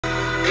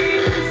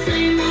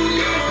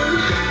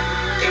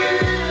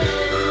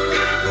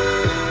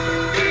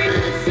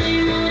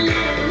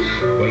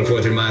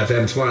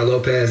MyFM. It's Mario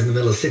Lopez in the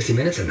middle of 60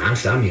 minutes of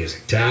non-stop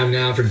music. Time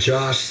now for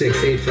Josh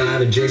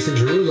 685 and Jason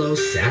Derulo,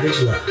 Savage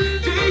Love.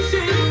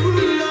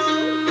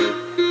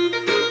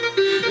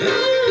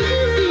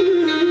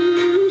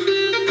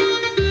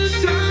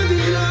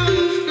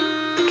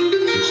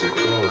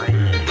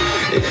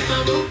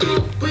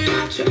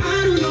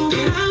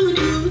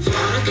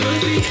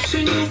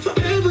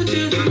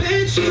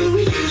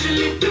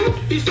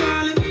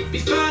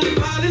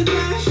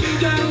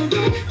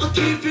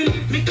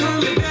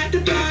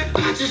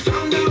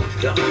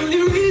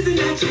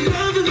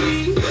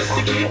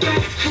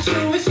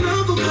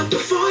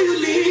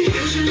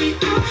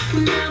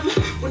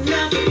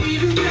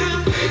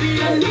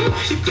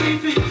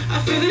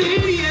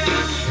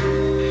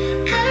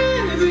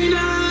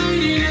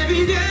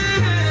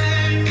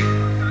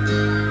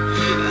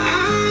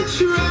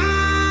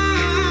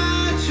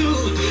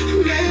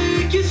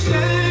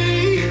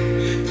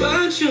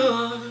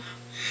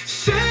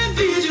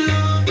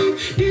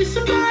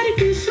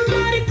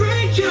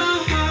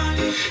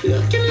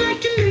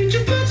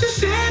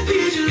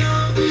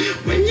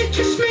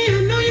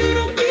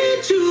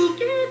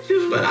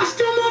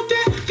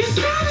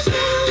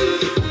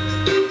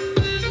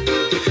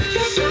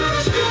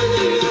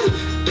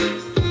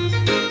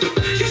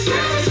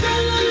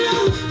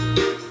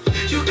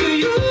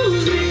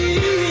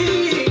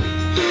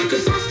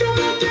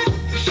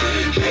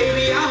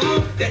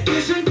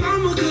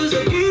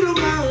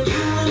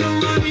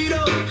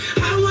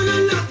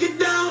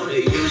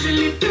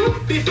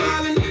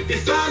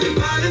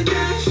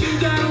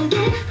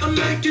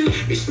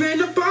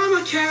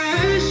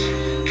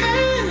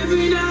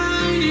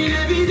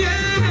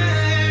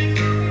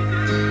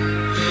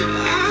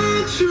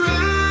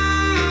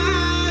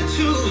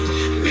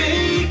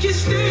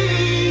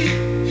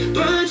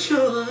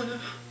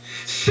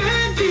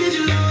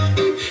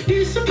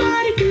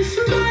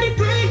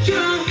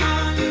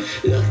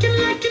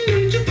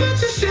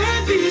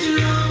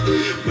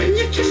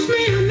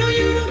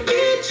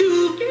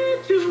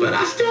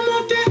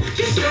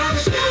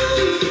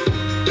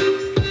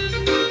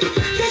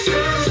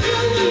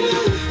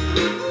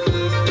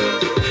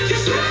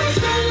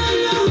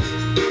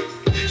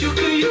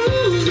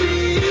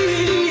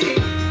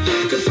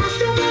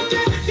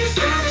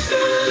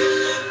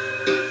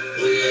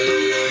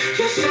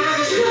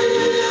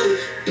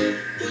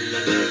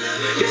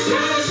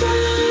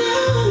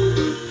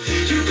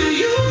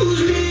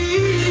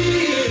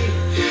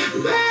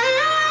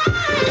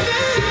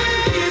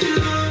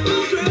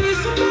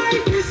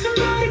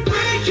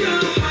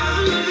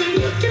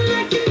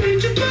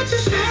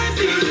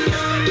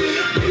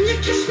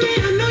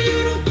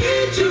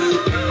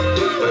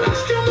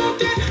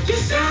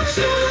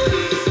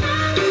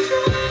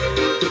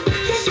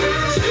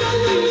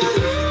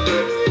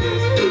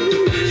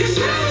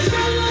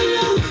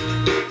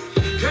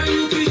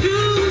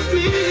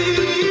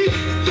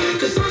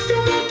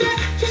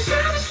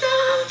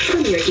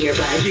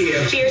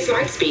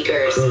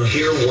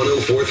 Hear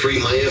 104.3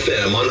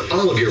 MyFM on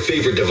all of your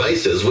favorite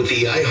devices with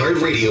the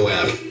iHeartRadio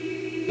app.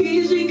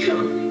 Easy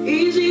come,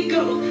 easy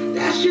go.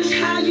 That's just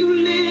how you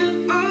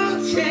live.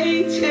 Oh,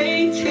 take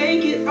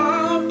it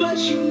all, but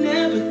you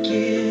never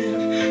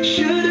give.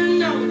 Should've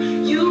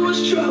known you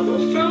was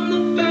trouble from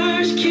the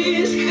first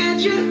kiss. Had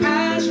your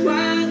eyes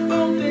wide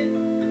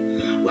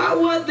open. Why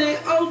were they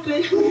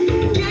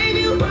open? Gave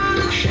you all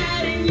I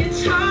had and you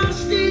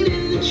tossed it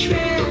in the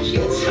trash.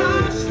 You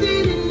tossed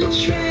it in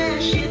the trash.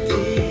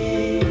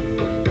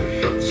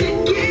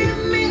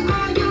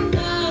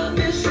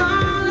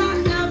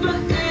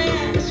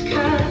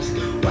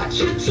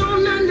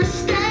 Don't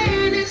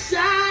understand,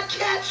 inside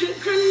catch a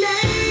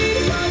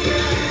grenade.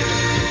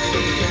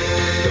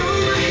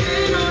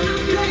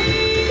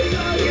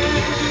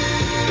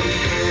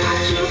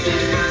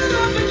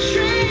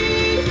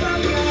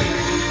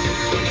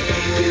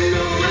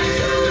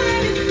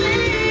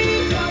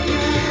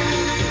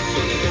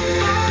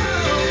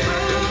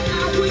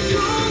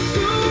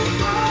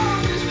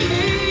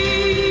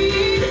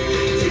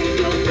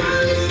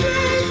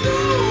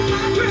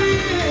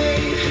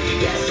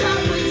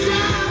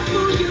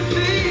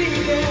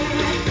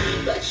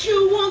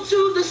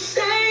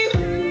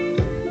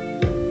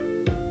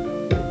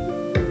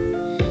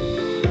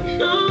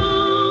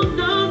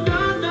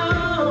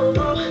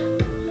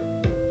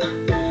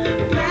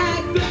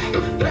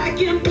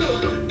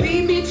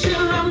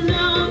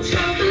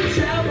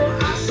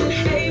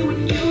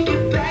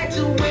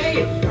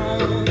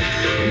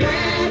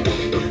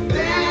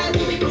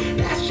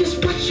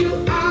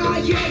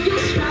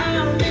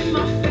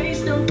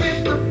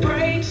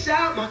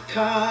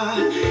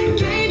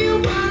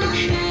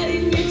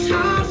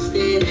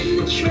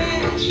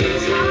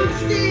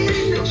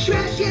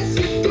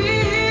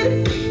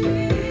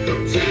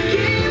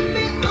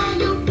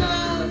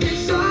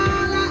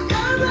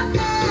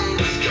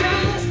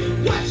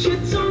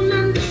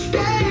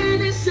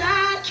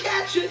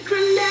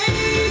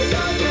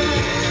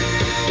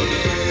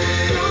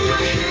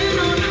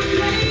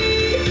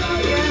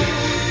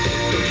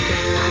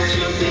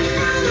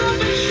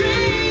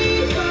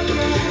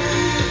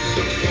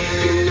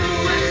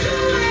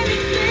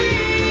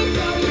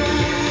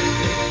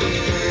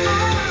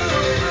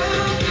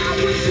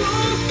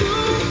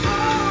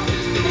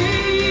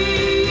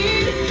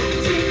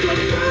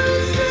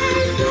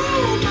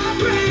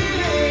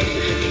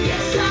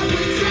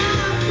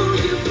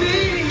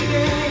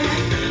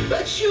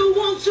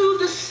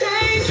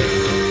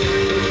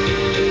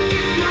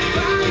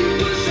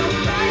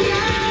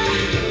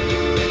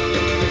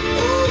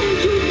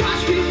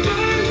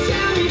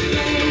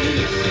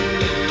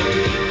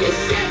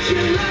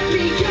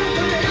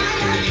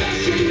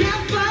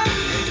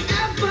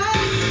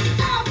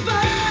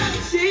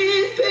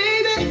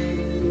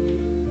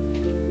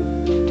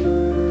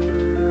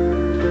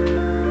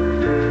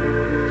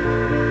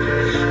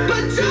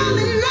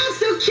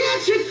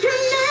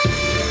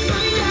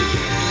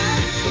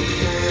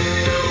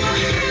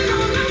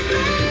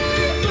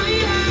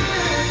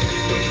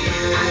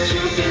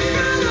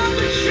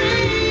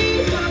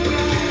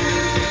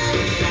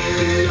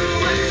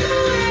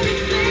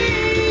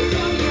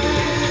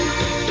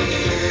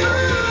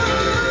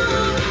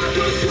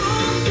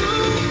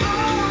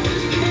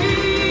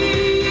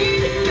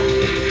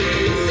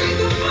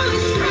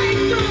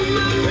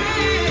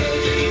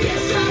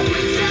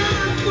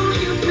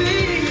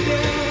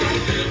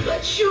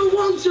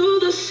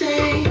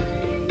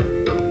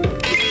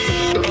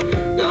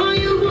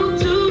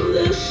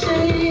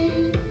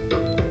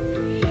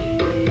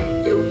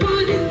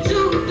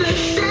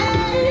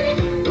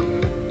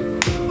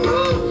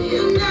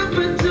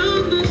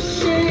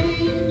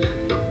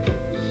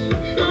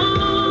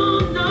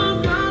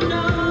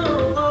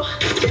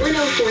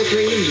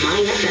 104.3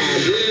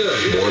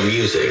 MyFM. More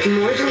music.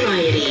 More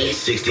variety.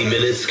 60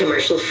 minutes.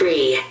 Commercial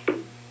free.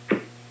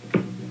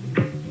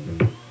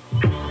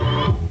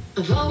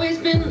 I've always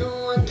been the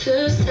one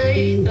to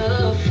say the